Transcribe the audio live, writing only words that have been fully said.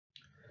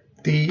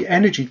The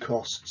energy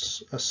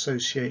costs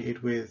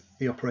associated with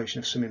the operation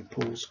of swimming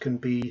pools can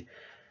be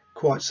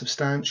quite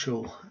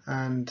substantial,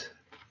 and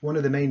one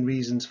of the main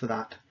reasons for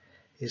that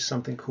is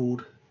something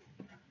called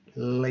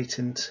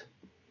latent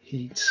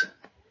heat.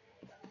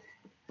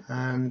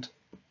 And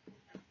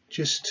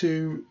just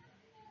to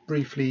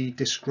briefly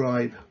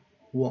describe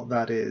what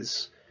that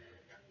is,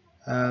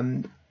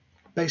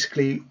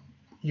 basically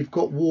you've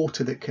got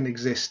water that can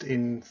exist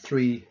in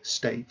three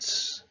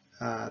states: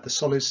 the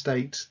solid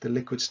state, the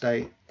liquid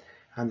state,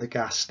 and the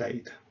gas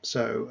state.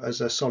 So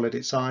as a solid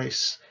it's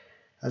ice,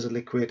 as a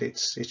liquid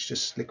it's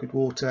just liquid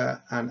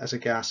water, and as a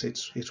gas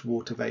it's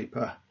water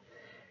vapor.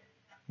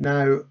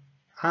 Now,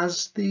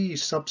 as the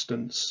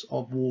substance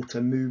of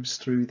water moves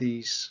through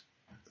these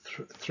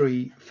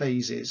three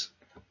phases,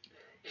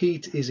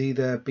 heat is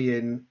either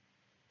being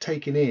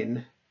taken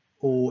in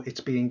or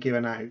it's being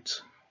given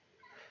out.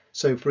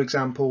 So for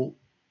example,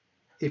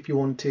 if you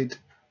wanted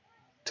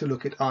to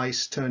look at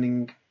ice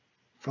turning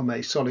from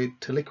a solid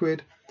to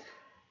liquid,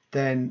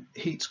 then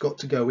heat's got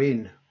to go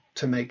in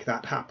to make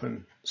that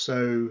happen.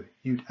 So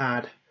you'd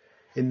add,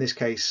 in this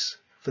case,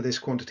 for this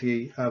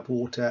quantity of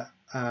water,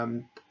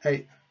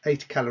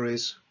 80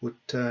 calories would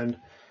turn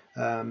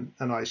an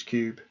ice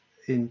cube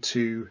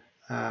into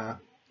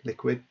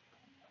liquid.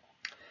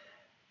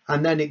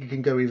 And then it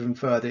can go even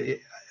further,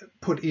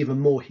 put even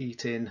more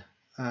heat in,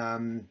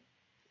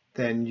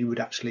 then you would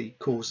actually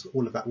cause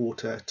all of that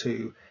water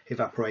to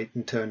evaporate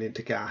and turn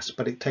into gas.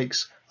 But it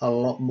takes a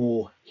lot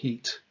more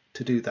heat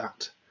to do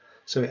that.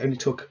 So it only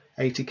took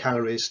 80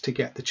 calories to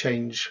get the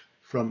change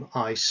from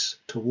ice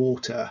to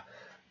water,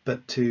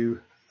 but to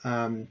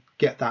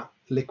get that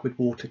liquid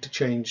water to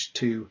change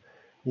to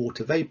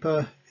water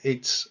vapor,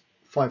 it's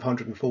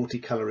 540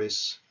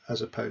 calories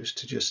as opposed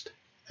to just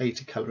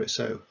 80 calories,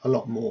 so a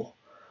lot more.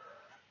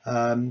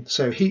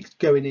 So heat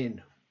going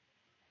in,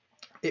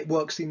 it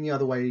works in the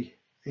other way,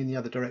 in the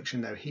other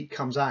direction though. Heat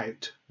comes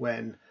out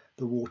when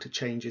the water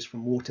changes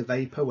from water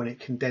vapor. When it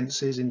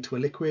condenses into a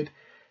liquid,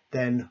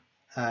 then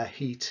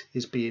heat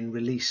is being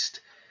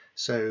released.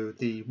 So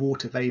the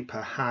water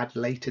vapor had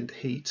latent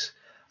heat,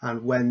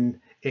 and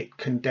when it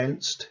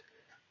condensed,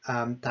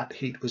 that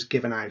heat was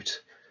given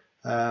out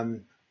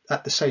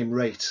at the same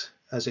rate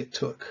as it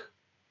took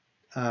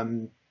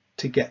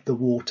to get the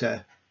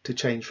water to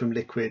change from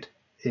liquid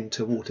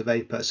into water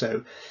vapor.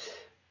 So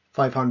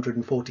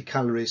 540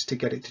 calories to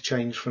get it to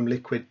change from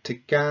liquid to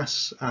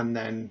gas, and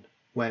then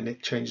when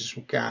it changes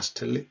from gas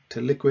to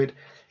liquid,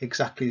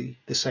 exactly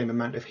the same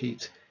amount of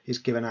heat is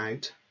given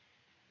out.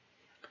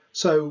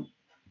 So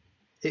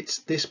it's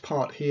this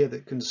part here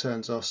that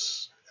concerns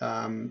us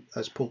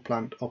as pool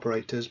plant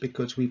operators,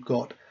 because we've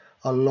got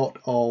a lot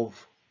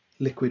of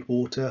liquid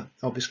water.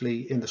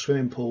 Obviously in the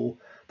swimming pool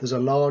there's a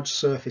large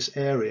surface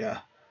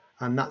area,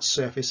 and that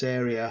surface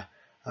area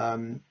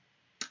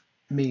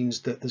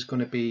means that there's going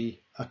to be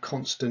a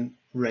constant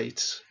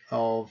rate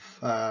of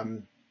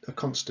a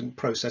constant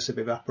process of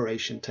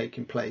evaporation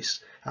taking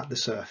place at the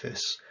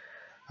surface,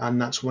 and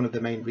that's one of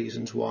the main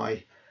reasons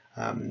why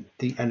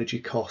the energy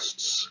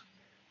costs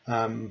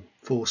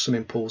for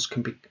swimming pools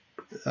can be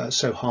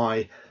so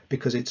high,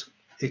 because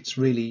it's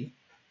really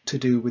to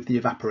do with the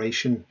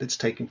evaporation that's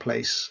taking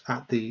place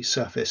at the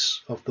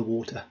surface of the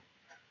water.